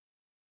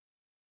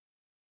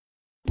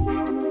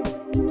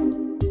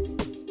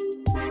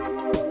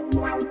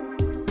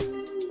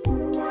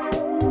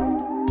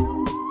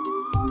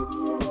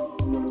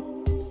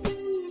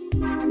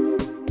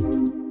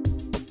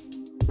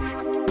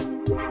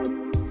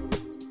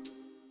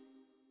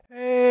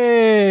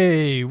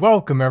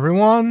Welcome,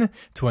 everyone,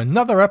 to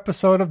another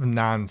episode of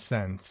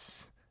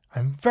Nonsense.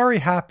 I'm very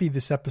happy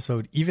this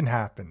episode even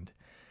happened.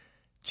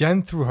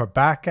 Jen threw her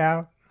back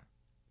out.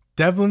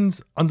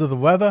 Devlin's under the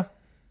weather.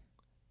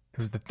 It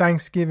was the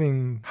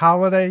Thanksgiving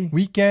holiday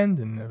weekend,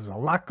 and there was a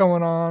lot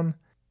going on.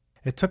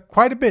 It took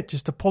quite a bit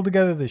just to pull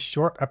together this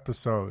short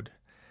episode.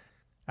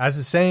 As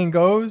the saying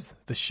goes,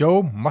 the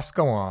show must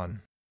go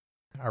on.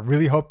 I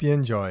really hope you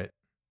enjoy it.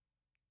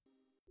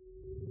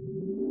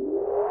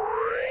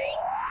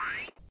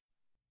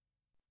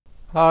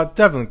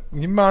 Devlin,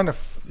 you mind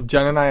if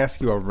Jen and I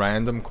ask you a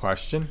random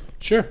question?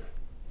 Sure.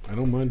 I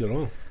don't mind at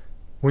all.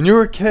 When you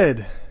were a kid,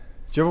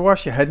 did you ever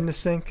wash your head in the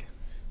sink?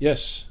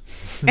 Yes.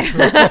 We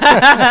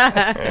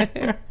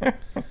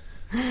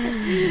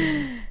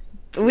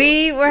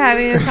were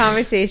having a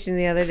conversation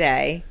the other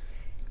day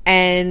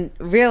and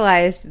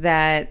realized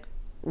that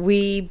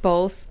we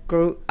both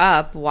grew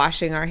up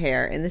washing our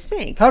hair in the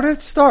sink. How did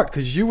it start?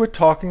 Because you were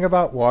talking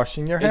about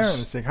washing your hair in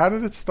the sink. How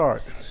did it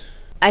start?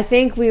 I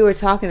think we were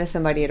talking to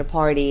somebody at a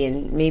party,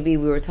 and maybe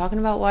we were talking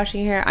about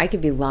washing hair. I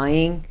could be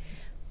lying,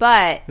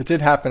 but it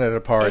did happen at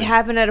a party. It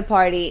happened at a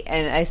party,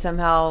 and I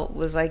somehow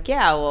was like,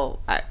 "Yeah,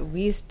 well, I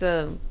used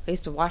to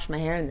wash my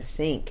hair in the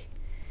sink."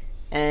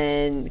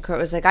 And Kurt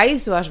was like, "I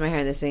used to wash my hair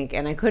in the sink,"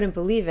 and I couldn't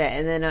believe it.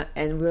 And then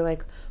and we were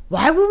like,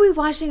 "Why were we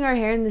washing our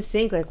hair in the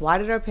sink? Like, why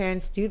did our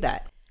parents do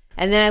that?"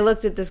 And then I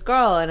looked at this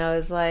girl, and I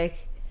was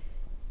like,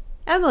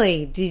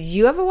 "Emily, did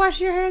you ever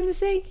wash your hair in the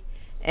sink?"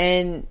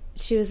 And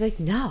she was like,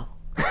 "No."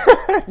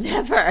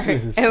 Never.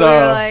 And we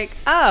were like,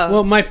 oh.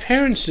 Well, my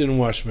parents didn't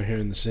wash my hair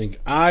in the sink.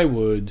 I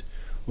would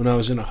when I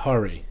was in a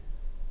hurry.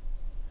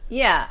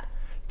 Yeah.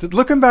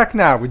 Looking back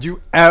now, would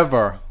you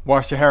ever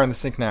wash your hair in the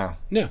sink now?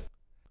 No.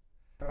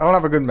 I don't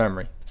have a good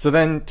memory. So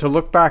then to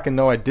look back and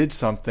know I did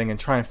something and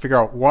try and figure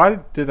out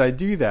why did I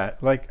do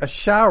that? Like, a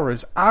shower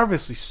is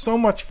obviously so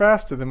much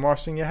faster than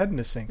washing your head in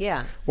the sink.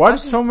 Yeah. Why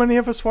did so many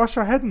of us wash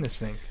our head in the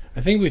sink?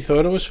 I think we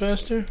thought it was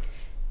faster.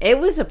 It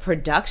was a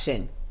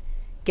production.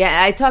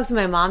 I talked to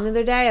my mom the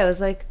other day. I was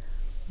like,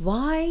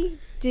 why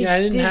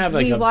did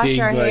we wash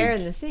our hair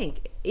in the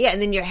sink? Yeah,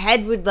 and then your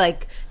head would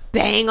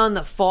bang on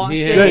the faucet.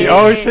 Yeah, you're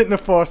always hitting the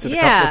faucet a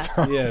couple of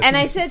times. Yeah. And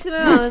I said to my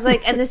mom, I was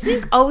like, and the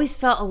sink always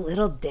felt a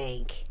little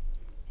dank.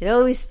 It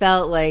always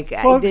felt like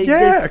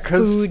there's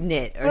food in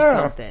it or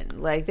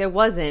something. Like, there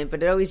wasn't,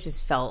 but it always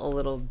just felt a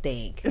little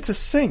dank. It's a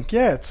sink,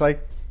 yeah. It's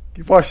like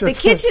you wash the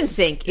kitchen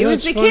sink. It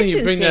was the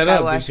kitchen sink I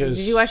washed. Did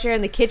you wash your hair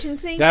in the kitchen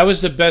sink? That was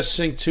the best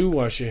sink to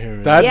wash your hair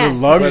in. That's a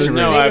luxury.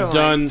 No,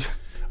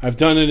 I've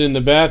done it in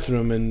the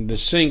bathroom, and the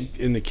sink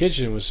in the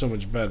kitchen was so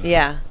much better.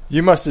 Yeah.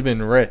 You must have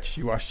been rich.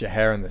 You washed your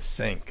hair in the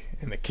sink,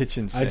 in the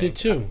kitchen sink. I did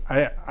too.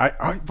 I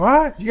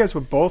what? You guys were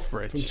both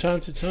rich. From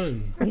time to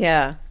time.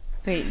 Yeah.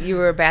 Wait, you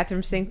were a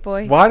bathroom sink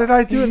boy? Why did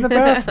I do it in the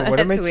bathroom? Would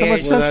it make so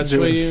much sense to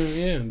do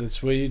it?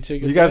 That's where you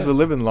take it. You guys were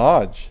living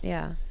large.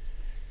 Yeah.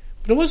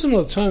 But it wasn't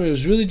all the time. It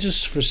was really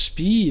just for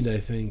speed, I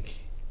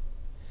think.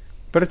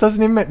 But it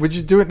doesn't even... Would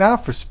you do it now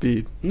for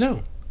speed?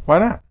 No. Why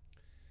not?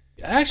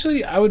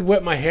 Actually, I would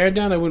wet my hair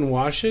down. I wouldn't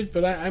wash it,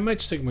 but I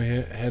might stick my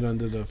head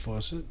under the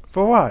faucet.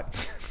 For what?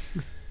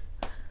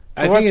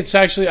 I think it's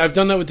actually... I've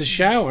done that with the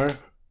shower.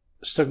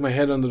 Stuck my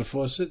head under the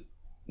faucet.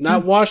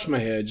 Not washed my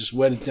hair, just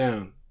wet it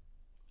down.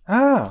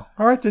 Oh,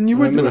 all right. Then you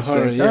would do a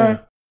sink. Yeah. All right.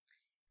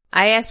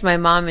 I asked my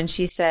mom, and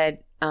she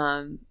said...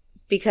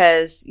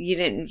 because you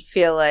didn't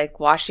feel like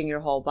washing your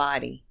whole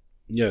body.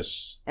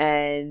 Yes.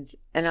 And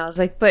I was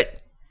like,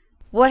 but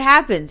what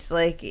happens?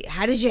 Like,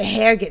 how does your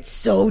hair get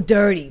so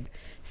dirty?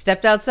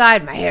 Stepped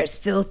outside, my hair's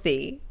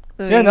filthy.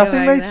 Yeah,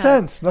 nothing made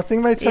sense.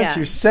 Nothing made sense. Yeah.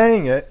 You're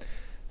saying it,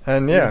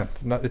 and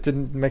it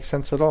didn't make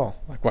sense at all.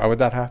 Like, why would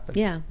that happen?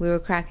 Yeah, we were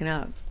cracking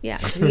up. Yeah,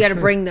 so you got to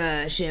bring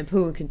the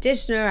shampoo and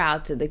conditioner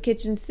out to the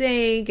kitchen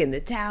sink and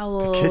the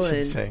towel. The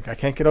kitchen sink. I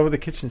can't get over the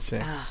kitchen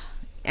sink.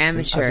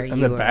 Amateur. In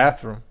the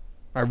bathroom.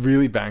 I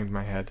really banged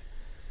my head.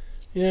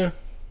 Yeah.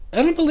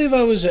 I don't believe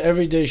I was an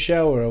everyday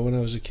showerer when I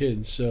was a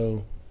kid,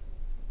 so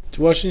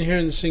washing hair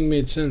in the sink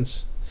made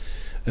sense.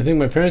 I think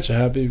my parents are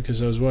happy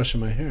because I was washing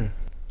my hair.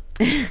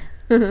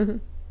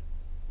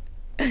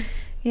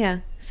 Yeah,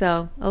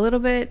 so a little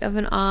bit of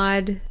an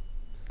odd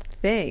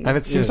thing. And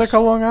it seems like a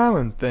Long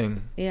Island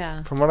thing.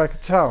 Yeah. From what I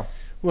could tell.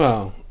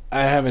 Well,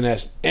 I haven't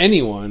asked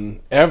anyone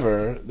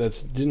ever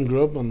that didn't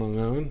grow up on Long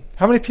Island.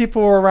 How many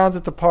people were around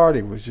at the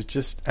party? Was it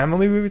just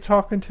Emily we were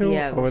talking to?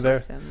 Yeah, it was over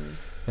just there? Emily.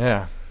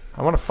 Yeah.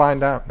 I want to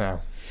find out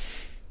now.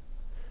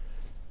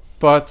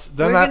 But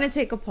then we're going to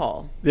take a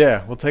poll.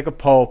 Yeah, we'll take a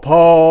poll.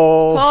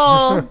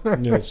 Poll!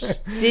 Yes.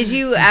 Did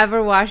you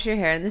ever wash your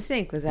hair in the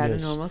sink? Was that a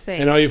normal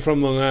thing? And are you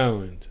from Long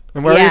Island?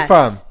 And where are you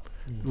from?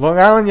 Long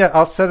Island, yeah.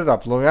 I'll set it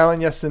up. Long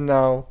Island, yes and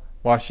no.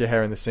 Wash your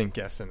hair in the sink,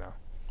 yes and no.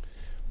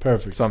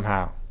 Perfect.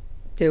 Somehow.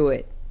 Do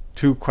it.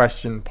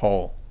 2-question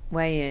poll.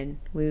 weigh in.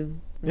 We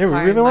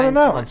really want to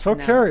know. I'm so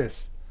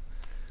curious.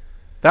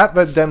 That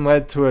then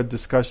led to a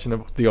discussion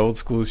of the old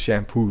school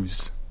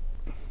shampoos.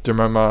 Do you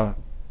remember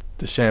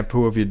the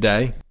shampoo of your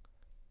day?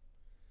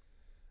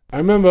 I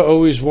remember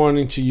always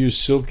wanting to use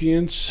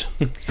Silkians.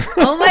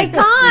 Oh my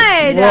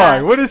God!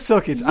 Why? What is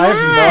Silkians? I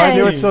have no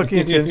idea what Yes.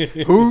 Silkians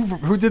is.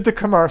 Who did the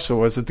commercial?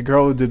 Was it the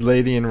girl who did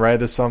Lady in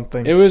Red or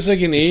something? It was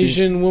like an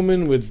Asian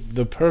woman with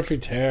the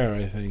perfect hair,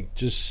 I think.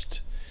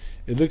 Just,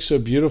 it looked so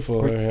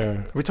beautiful, her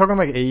hair. We're talking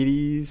like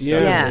 80s,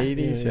 Yeah.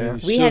 80s, yeah.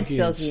 We had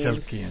Silkians.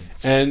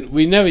 Silkians. And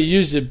we never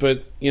used it,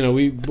 but,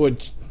 we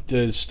bought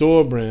the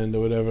store brand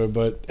or whatever,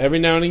 but every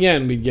now and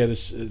again we'd get a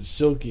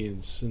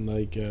Silkians, and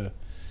it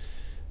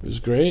was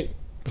great.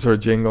 Was there a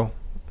jingle?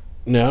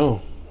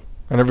 No.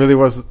 And it really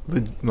was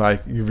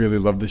like you really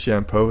loved the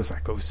shampoo. It was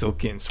like,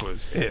 Silkians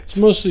was it. It's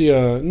mostly,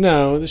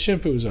 no, the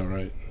shampoo was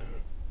alright.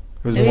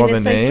 It was more the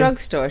it's name. like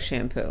drugstore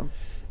shampoo.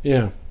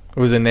 Yeah. It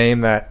was a name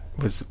that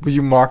were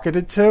you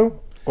marketed to?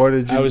 Or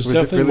did you? I was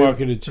definitely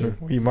marketed to.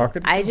 Were you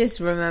marketed I to? just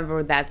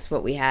remember that's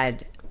what we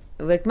had.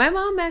 Like my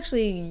mom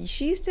actually,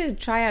 she used to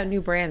try out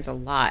new brands a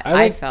lot.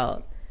 I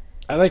felt.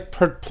 I like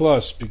Pert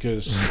Plus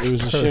because it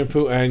was a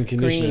shampoo and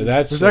conditioner.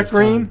 Green. Was that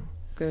green?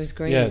 It was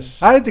green. Yes.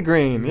 I had the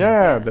green.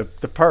 Yeah, the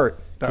Pert.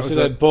 That was it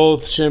had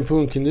both shampoo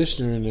and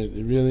conditioner in it.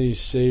 It really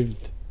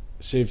saved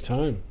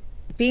time.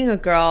 Being a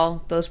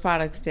girl, those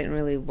products didn't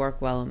really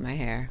work well in my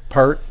hair.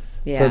 Pert.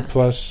 Yeah. Pert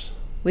Plus.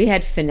 We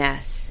had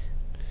Finesse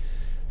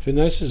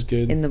Finesse is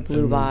good. in the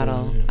blue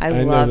bottle. Yeah. I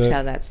loved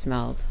how that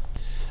smelled.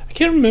 I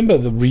can't remember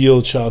the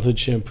real childhood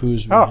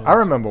shampoos. We had. I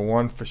remember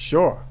one for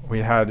sure. We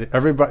had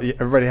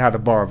everybody had a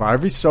bar of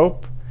Ivory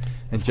soap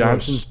and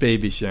Johnson's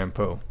baby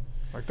shampoo.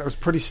 Like that was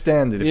pretty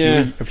standard.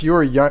 If you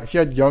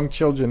had young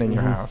children in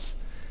your house,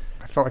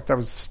 I felt like that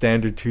was the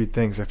standard two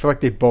things. I feel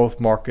like they both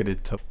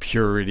marketed to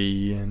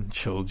purity and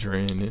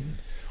children. And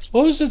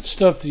What was that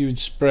stuff that you would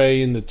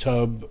spray in the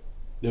tub?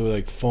 They were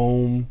like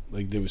foam,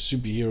 like there were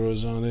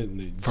superheroes on it,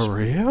 and for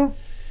real?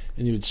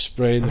 And you would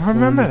spray the I foam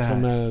remember that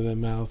come that. out of their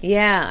mouth.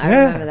 Yeah, I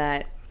remember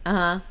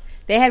that.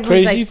 They had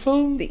Crazy ones like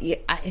foam.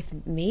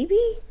 Maybe.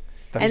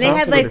 That And they sounds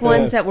had really like good.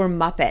 ones that were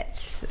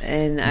Muppets,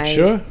 and I'm I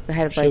sure.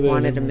 had Sure like they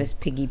wanted had a one. Miss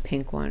Piggy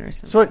pink one or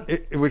something. So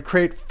it would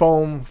create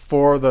foam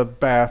for the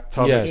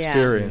bathtub Yes.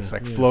 experience, Yeah.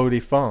 like Yeah.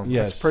 floaty foam.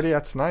 Yes.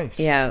 That's nice.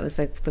 Yeah, it was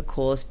like the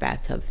coolest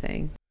bathtub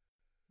thing.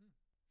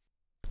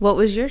 What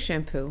was your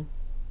shampoo?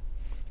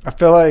 I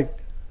feel like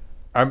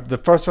the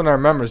first one I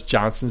remember is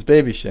Johnson's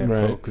baby shampoo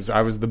Right. because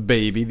I was the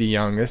baby, the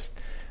youngest.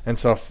 And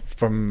so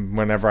from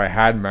whenever I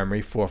had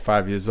memory, 4 or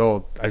 5 years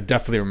old, I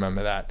definitely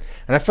remember that.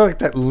 And I felt like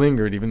that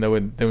lingered, even though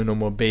there were no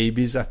more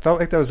babies. I felt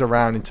like that was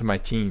around into my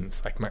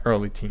teens, like my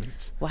early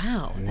teens.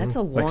 Wow, that's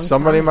a long Like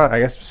somebody time. I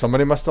guess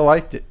somebody must have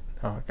liked it.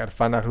 Oh, I got to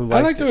find out who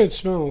liked I like it. the way it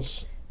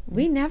smells.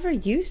 We never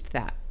used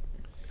that.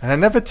 And I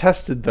never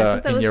tested I the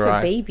thought that in was your for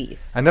eye.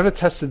 babies. I never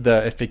tested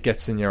the if it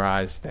gets in your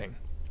eyes thing.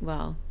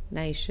 Well,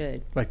 now you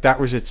should. Like that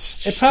was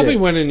its. It probably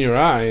shtick. went in your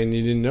eye and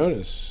you didn't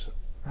notice.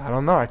 I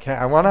don't know. I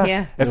can't. I want to.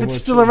 Yeah. If No, it's what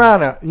still you-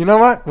 around, you know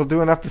what? We'll do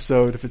an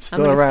episode if it's still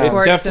gonna around.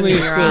 squirt It definitely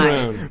some is in still your eye.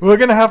 around. We're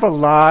gonna have a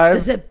live.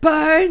 Does it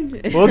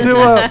burn? We'll do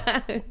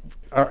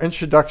our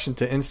introduction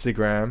to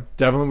Instagram.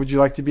 Devlin, would you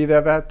like to be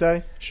there that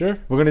day? Sure.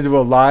 We're gonna do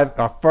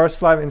our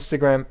first live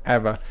Instagram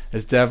ever.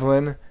 Is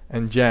Devlin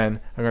and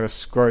Jen are gonna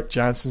squirt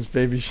Johnson's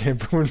baby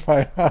shampoo in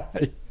my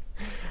eye,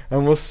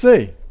 and we'll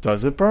see.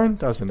 Does it burn?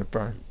 Doesn't it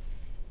burn?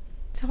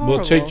 It's horrible.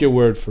 We'll take your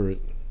word for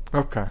it.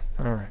 Okay.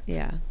 All right.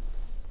 Yeah.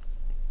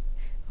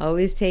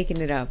 Always taking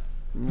it up.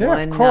 Yeah,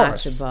 one of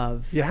course. notch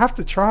above. You have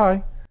to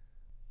try.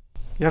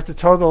 You have to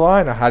toe the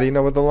line. Or how do you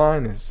know what the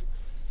line is?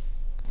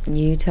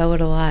 You toe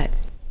it a lot.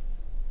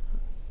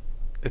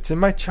 It's in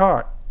my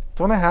chart.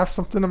 Don't I have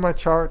something in my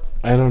chart?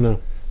 I don't know.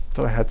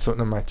 Thought I had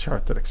something in my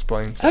chart that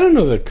explains. I don't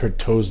know that Kurt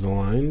toes the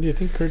line. Do you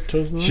think Kurt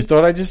toes the line? She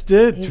thought I just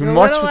did He's too a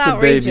much little with the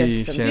baby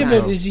outrageous shampoo. Yeah,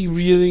 sometimes. but is he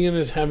really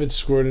going to have it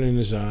squirted in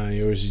his eye,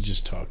 or is he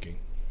just talking?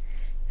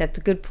 That's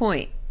a good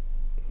point.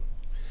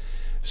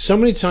 So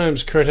many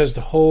times Kurt has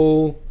the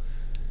whole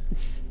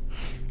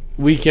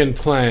weekend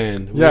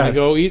planned. We're going Yes. to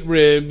go eat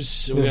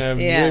ribs. We're going to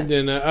have Yeah. rib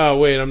dinner. Oh,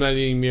 wait, I'm not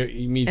eating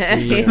meat for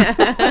you.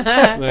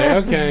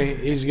 Like, okay,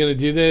 he's going to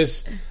do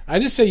this. I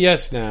just say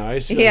yes now. I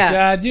say,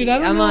 Yeah. dude, I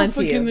don't I'm know on if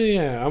to I can. you.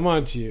 Yeah, I'm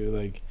on to you.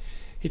 Like,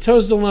 he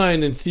toes the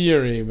line in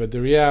theory, but the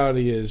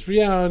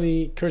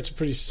reality, Kurt's a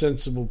pretty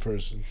sensible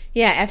person.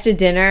 Yeah, after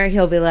dinner,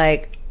 he'll be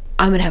like,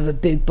 I'm going to have a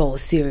big bowl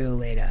of cereal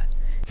later.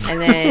 And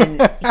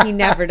then he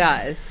never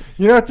does.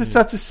 You know what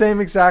that's the same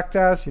exact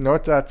as? You know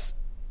what that's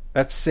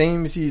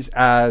samesies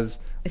as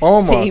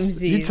almost.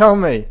 Samesies. You tell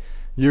me.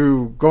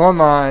 You go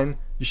online,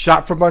 you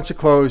shop for a bunch of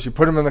clothes, you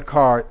put them in the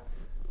cart,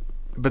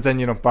 but then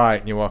you don't buy it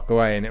and you walk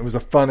away, and it was a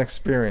fun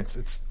experience.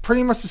 It's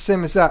pretty much the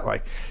same as that.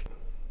 Like,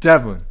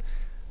 Devlin,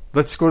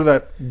 let's go to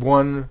that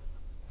one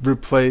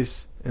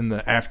place in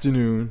the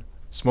afternoon,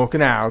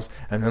 smoking owls,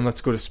 and then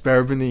let's go to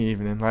Spare in the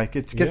evening. Like,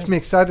 it gets Yeah. me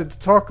excited to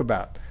talk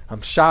about. I'm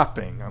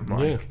shopping. I'm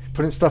like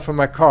putting stuff in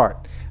my cart.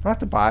 I don't have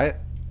to buy it.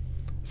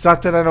 It's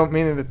not that I don't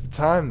mean it at the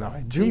time, though. I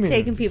do You're mean it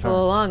taking at the people time.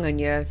 along on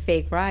your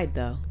fake ride,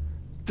 though.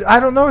 I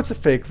don't know it's a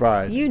fake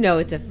ride. You know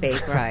it's a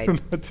fake ride.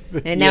 And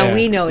Yeah, now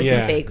we know it's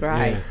yeah, a fake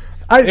ride. yeah.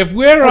 If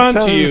we're I on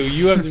tell to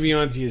you have to be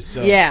on to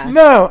yourself. Yeah.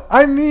 No,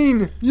 I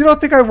mean, you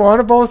don't think I want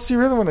a bowl of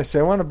cereal when I say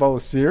I want a bowl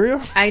of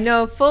cereal? I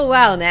know full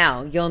well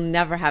now you'll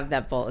never have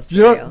that bowl of You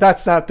cereal. know,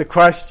 that's not the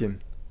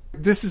question.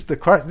 This is the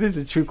question. This is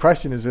the true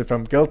question: is if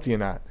I'm guilty or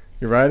not.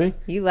 You ready?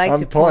 You like I'm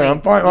to point-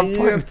 I'm point- I'm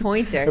You're a pointing.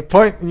 pointer. The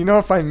point. You know,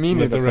 if I mean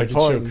Let it, the if I'm record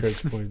show pointing.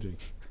 Kurt's pointing.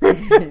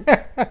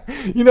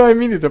 You know, I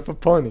mean it if I'm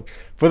pointing.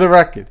 For the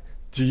record,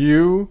 do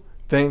you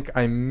think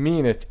I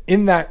mean it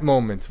in that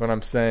moment when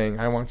I'm saying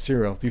I want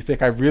cereal? Do you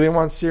think I really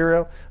want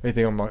cereal? Or do you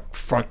think I'm like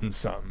fronting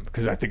something?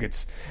 Because I think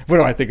it's, what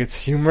do I think? It's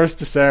humorous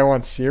to say I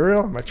want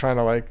cereal? Am I trying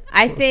to like,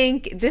 I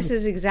think this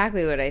is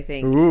exactly what I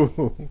think.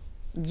 ooh.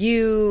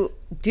 You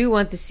do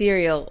want the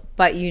cereal,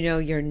 but you know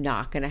you're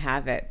not going to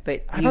have it.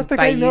 But I you, don't think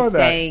by I know you that.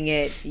 saying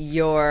it,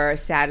 you're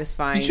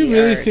satisfying. Did you the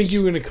really urge. think you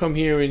were going to come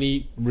here and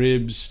eat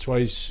ribs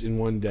twice in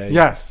one day?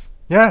 Yes.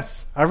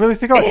 Yes. I really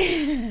think what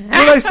did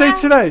I say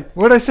today?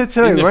 What did I say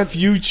today? In the What-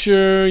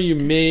 future, you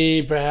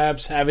may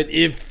perhaps have it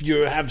if you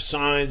have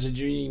signs that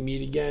you're eating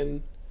meat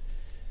again.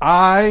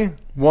 I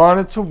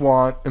wanted to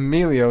want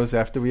Emilio's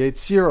after we ate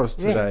Ciro's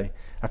today. Right.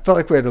 I felt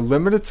like we had a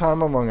limited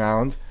time on Long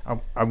Island.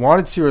 I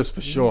wanted Ciro's for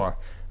sure,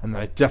 and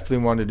then I definitely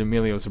wanted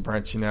Emilio's or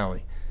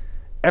Brancinelli.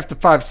 After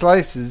 5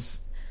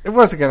 slices, it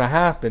wasn't going to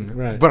happen,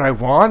 Right. but I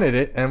wanted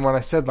it, and when I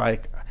said,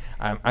 like,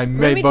 I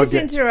may Let me both just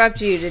get...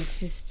 interrupt you to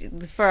just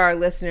for our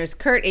listeners.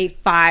 Kurt ate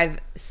 5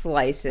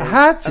 slices. I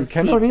had to. Of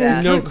Can only pizza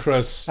eat No Good.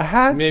 crust. I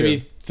had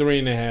maybe to.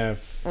 3.5.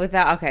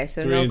 Without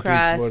so 3 no and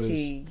crust.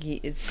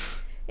 3/4.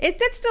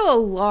 That's still a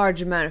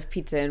large amount of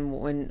pizza in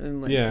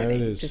one Yeah, sitting.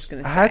 it is. Just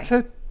gonna say. I had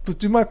to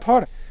do my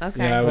part.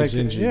 Okay. Yeah, I was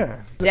Like, injured. yeah,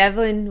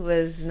 Devlin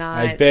was not.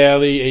 I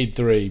barely ate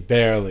 3.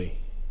 Barely.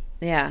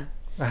 Yeah.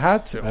 I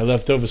had to. I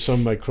left over some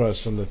of my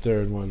crust on the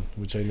third one,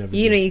 which I never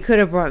You know, did. you could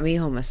have brought me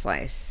home a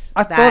slice.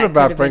 I That thought could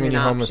about have been bringing an you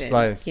home a option,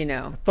 slice. You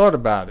know. I thought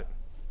about it.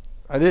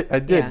 I did, Yeah,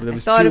 but there I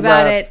was thought 2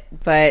 about left. it,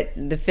 but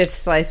the 5th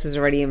slice was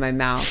already in my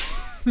mouth.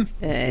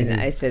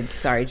 And I said,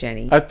 sorry,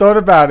 Jenny. I thought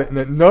about it, and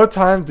at no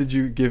time did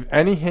you give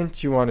any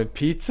hint you wanted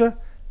pizza.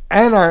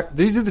 And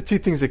these are the 2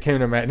 things that came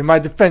into my head. In my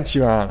defense,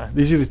 Your Honor,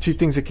 these are the 2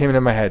 things that came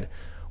into my head.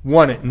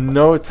 One, at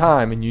no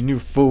time, and you knew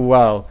full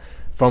well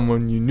from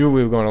when you knew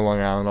we were going to Long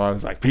Island, I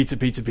was like, pizza,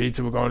 pizza,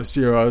 pizza, we're going to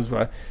Ciro's.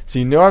 So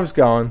you knew I was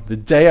going. The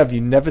day of, you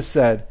never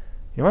said,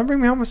 you want to bring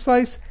me home a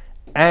slice?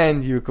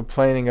 And you were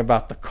complaining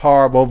about the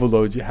carb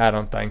overload you had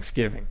on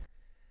Thanksgiving.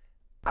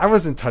 I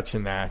wasn't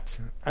touching that.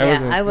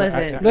 I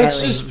wasn't. Let's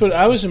really. just put.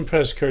 I was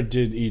impressed. Kurt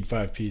did eat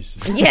 5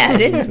 pieces. Yeah,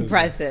 it is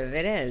impressive.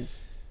 It is.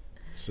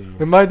 So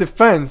In my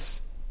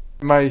defense,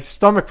 my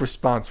stomach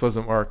response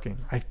wasn't working.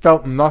 I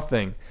felt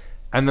nothing.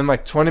 And then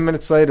like 20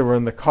 minutes later, we're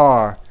in the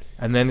car,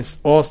 and then it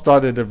all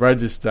started to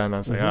register, and I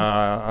was like,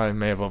 I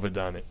may have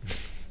overdone it.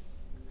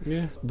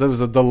 yeah, There was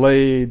a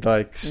delayed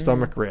like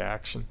stomach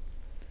reaction.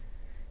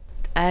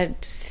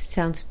 That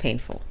sounds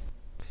painful.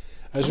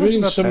 I was It wasn't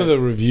reading that some of bad. the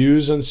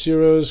reviews on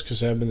Ciro's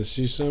because I happened to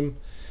see some.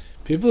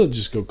 People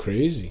just go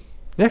crazy.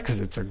 Yeah, because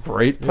it's a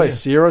great place.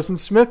 Ciro's in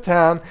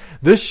Smithtown.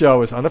 This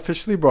show is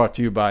unofficially brought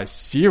to you by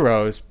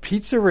Ciro's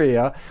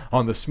Pizzeria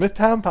on the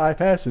Smithtown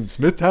Bypass in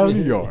Smithtown,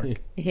 New York.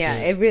 Yeah,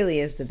 it really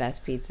is the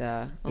best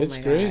pizza. Oh It's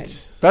my great. God.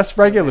 Best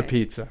regular good.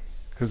 pizza,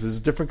 because there's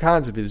different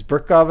kinds of pizza. There's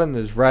brick oven,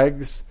 there's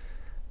regs,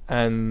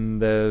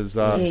 and there's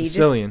you just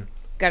Sicilian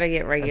Gotta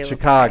get and regular.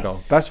 Chicago.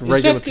 Best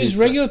regular Is pizza.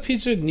 regular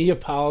pizza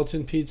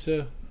Neapolitan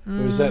pizza?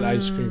 Or is that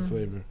ice cream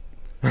flavor?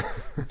 pie.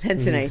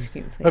 That's an ice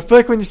cream I flavor. feel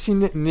like when you see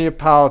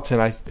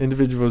Neapolitan,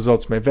 individual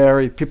results may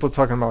vary. People are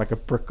talking about like a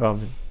brick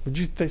oven. Would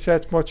you say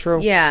that's more true?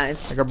 Yeah,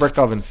 it's Like a brick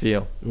oven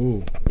feel.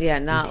 Ooh.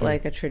 not Okay.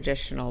 like a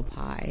traditional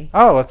pie.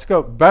 Oh, let's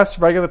go. Best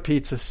regular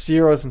pizza,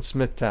 Ciro's in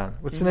Smithtown.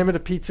 What's the name of the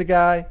pizza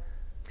guy?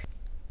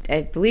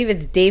 I believe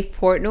it's Dave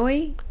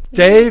Portnoy.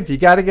 Dave, you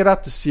got to get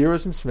out to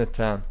Ciro's in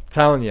Smithtown. I'm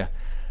telling you.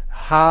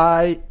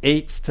 High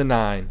 8s to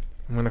 9.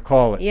 I'm going to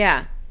call it.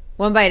 Yeah,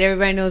 one bite.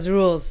 Everybody knows the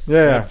rules.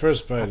 Yeah, Yeah.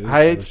 first bite is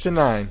High 8s to delicious.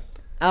 9.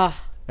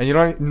 Oh, And you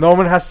don't. No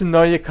one has to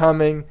know you're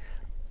coming.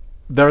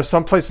 There are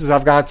some places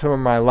I've gone to in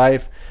my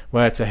life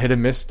where it's a hit or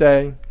miss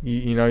day.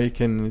 You know, you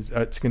can.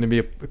 It's going to be.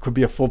 It could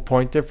be a full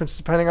point difference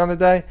depending on the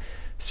day.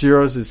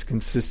 Ciro's is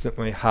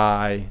consistently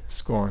high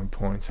scoring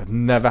points. I've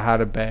never had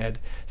a bad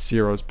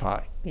Ciro's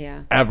pie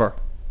yeah. ever.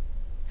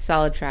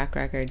 Solid track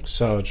record.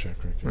 Solid track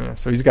record. Yeah,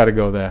 so he's got to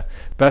go there.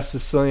 Best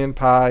Sicilian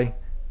pie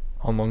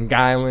on Long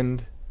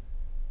Island.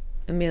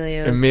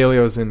 Emilio's.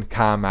 Emilio's in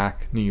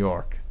Carmack, New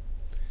York.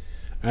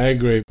 I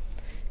agree.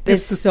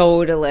 It's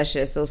so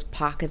delicious. Those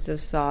pockets of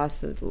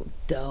sauce, the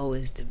dough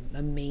is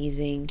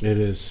amazing. It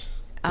is.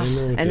 Ugh, know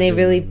what and they're they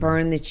really doing.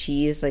 burn the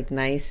cheese like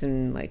nice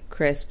and like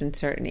crisp in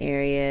certain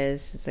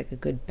areas. It's like a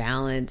good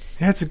balance.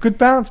 Yeah, it's a good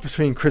balance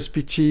between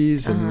crispy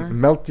cheese and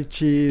melty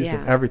cheese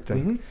and Yeah.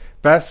 everything. Mhm.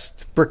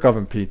 Best brick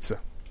oven pizza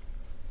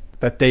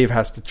that Dave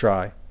has to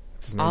try.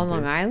 What's his name, On Long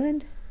Dave?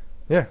 Island?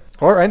 Yeah,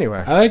 or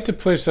anywhere. I like the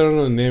place. I don't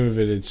know the name of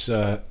it.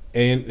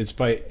 It's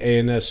by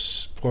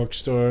A&S Pork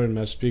Store in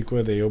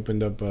Massapequa. They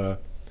opened up a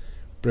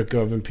Brick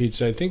Oven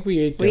Pizza. I think we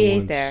ate there We ate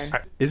once.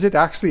 there. Is it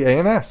actually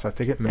A&S? I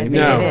think it may I be.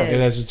 think No, it is.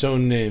 it has its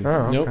own name. Oh,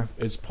 okay. Nope,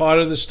 it's part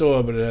of the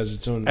store, but it has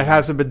its own name. It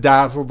has a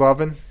bedazzled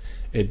oven.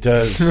 It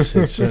does.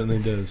 It certainly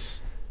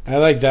does. I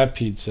like that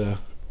pizza.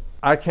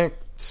 I can't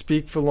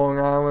speak for Long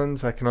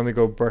Island's. I can only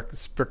go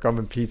brick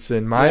oven pizza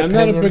in my I'm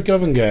opinion. not a brick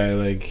oven guy.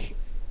 Like,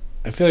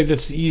 I feel like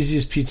that's the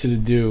easiest pizza to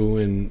do,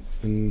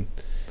 and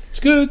it's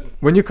good.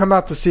 When you come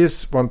out to see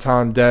us one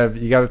time, Dev,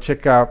 you got to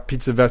check out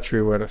Pizza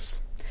Vetri with us.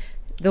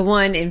 The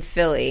one in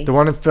Philly. The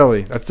one in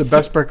Philly. That's the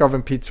best brick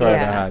oven pizza I've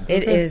ever had.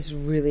 It Okay. is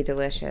really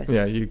delicious.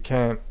 Yeah, you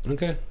can't.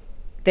 Okay.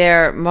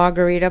 Their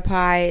margarita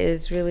pie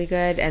is really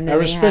good, and then I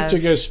respect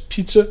your guys'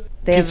 pizza.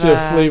 They have,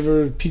 Pizza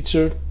flavored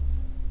pizza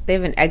They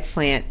have an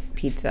eggplant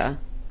pizza.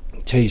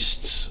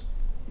 tastes.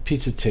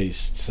 Pizza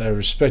tastes. I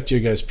respect your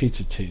guys'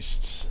 pizza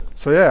tastes.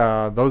 So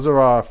yeah, those are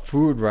our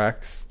food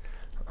wrecks.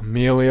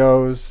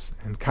 Emilio's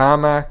and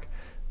Carmack,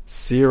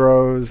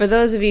 Ciro's. For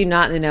those of you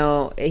not in the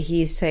know,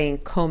 he's saying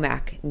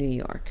Comac, New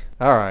York.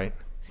 All right.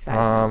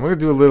 Side We're gonna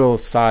do a little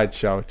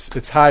sideshow.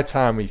 It's high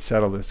time we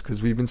settle this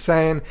because we've been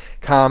saying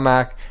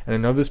Carmack, and I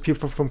know there's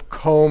people from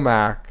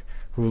Comac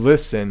who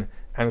listen,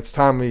 and it's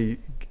time we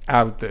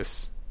out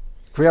this.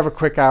 Can we have a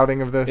quick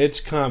outing of this?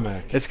 It's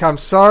Comac. I'm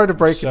sorry to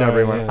break it to Sorry,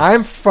 everyone. yes.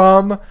 I'm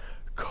from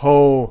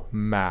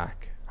Comac.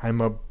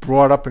 I'm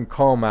brought up in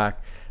Comac,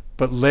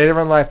 but later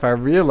in life I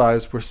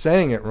realized we're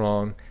saying it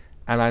wrong,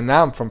 and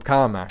now I'm from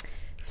Comac.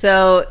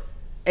 So,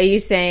 are you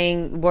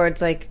saying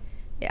words like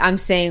I'm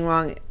saying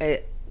wrong?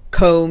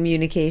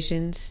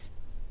 Communications,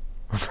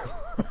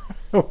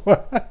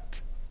 What?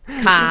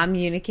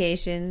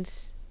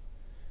 communications.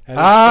 How do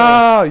you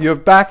spell Oh, you're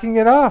backing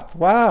it up.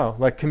 Wow,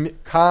 like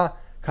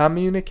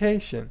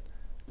communication.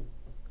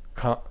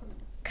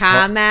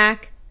 Comac,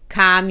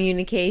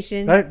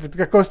 communication.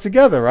 That goes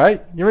together,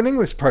 right? You're an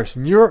English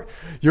person. You're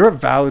a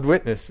valid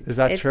witness. Is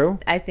that true?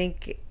 I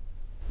think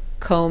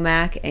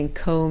Comac and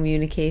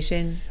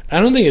communication. I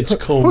don't think it's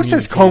Who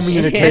says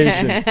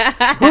communication.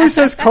 communication? Who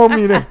says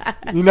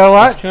communication? You know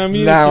what? It's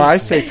communication. Now I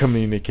say It's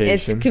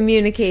communication.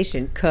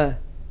 communication.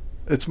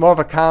 It's more of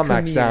a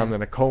Carmack Commu- sound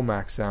than a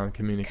Comac sound.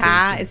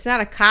 Communication. It's not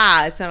a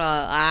ka. It's not a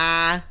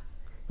ah.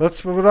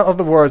 What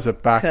other words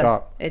that back K.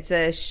 up? It's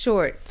a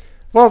short.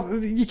 Well,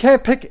 you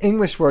can't pick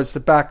English words to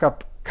back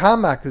up.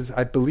 Carmack is,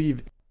 I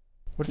believe,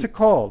 what's it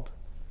called?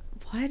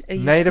 What are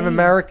you Native saying?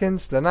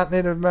 Americans? They're not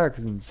Native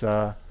Americans. What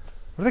are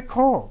they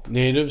called?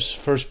 Natives,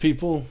 first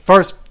people.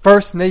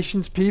 First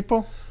Nations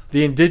people?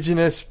 The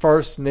indigenous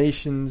First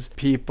Nations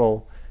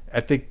people. I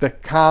think the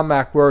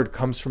Carmack word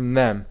comes from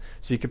them.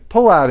 So you could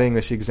pull out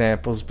English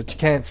examples, but you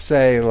can't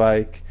say,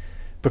 like,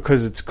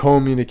 because it's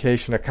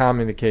communication or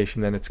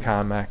communication, then it's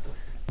Carmack.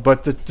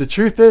 But the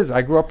truth is,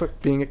 I grew up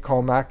being at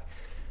Comac.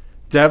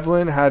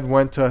 Devlin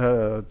went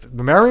to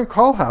the Marion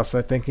Call House,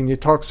 I think, and you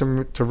talked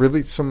to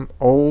really some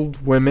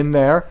old women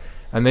there,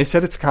 and they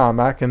said it's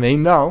Carmack, and they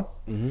know.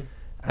 Mm-hmm.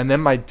 And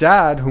then my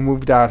dad, who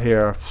moved out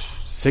here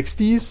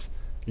 60s,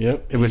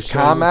 Yep. it was said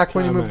Carmack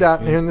when he moved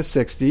out yeah. here in the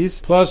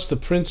 60s. Plus, the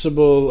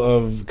principal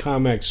of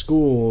Carmack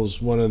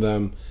schools, one of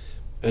them,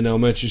 an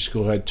elementary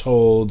school, had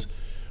told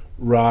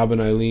Rob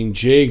and Eileen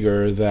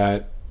Jager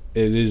that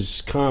it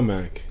is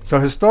Carmack. So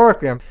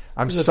historically,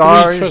 I'm These are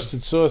sorry. three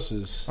trusted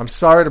sources. I'm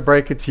sorry to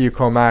break it to you,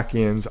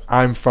 Comacians.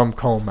 I'm from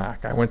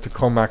Comac. I went to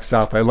Comac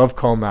South. I love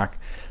Comac,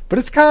 but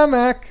it's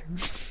Carmack.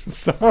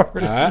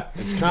 Sorry.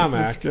 It's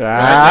Carmack. It's-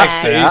 Right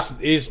next to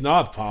yeah. East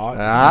North Part.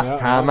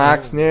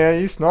 Carmac's near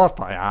East North.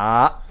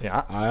 Yeah.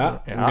 Yeah.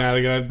 You Yeah.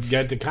 gotta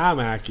get to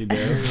Carmack, you do.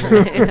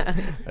 Yeah.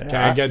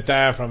 Can't get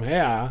there from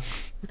here.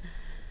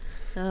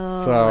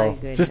 Oh, So my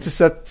goodness. just to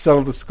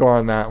settle the score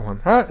on that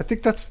one. I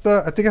think that's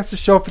the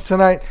show for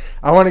tonight.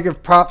 I want to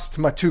give props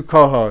to my two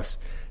co-hosts.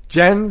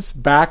 Jen's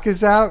back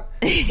is out,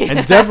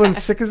 and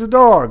Devlin's sick as a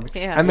dog.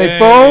 Yeah. And they Yay.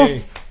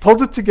 both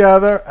pulled it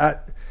together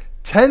at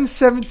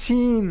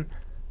 10:17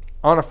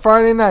 on a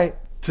Friday night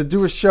to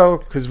do a show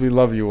because we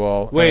love you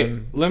all. Wait,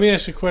 And- let me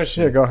ask you a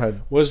question. yeah, go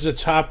ahead. Was the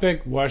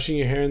topic washing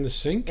your hair in the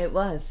sink? It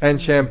was.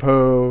 And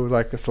shampoo,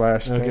 like a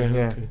slash thing. Okay,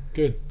 Yeah, okay,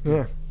 good.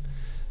 yeah.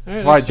 All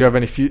right, Why? that's- Do you have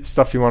any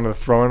stuff you wanted to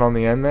throw in on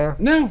the end there?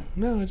 No,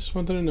 I just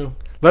wanted to know.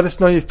 Let us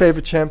know your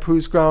favorite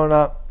shampoos growing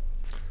up.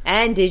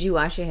 And did you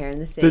wash your hair in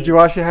the sink? Did you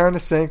wash your hair in the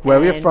sink? Where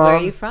were you And from? Where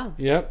are you from?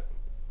 Yep.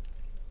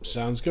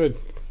 Sounds good.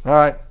 All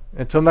right.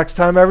 Until next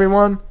time,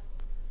 everyone.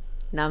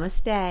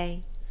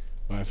 Namaste.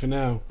 Bye for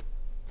now.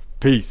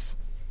 Peace.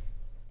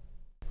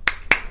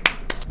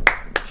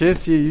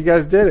 Cheers to you. You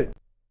guys did it.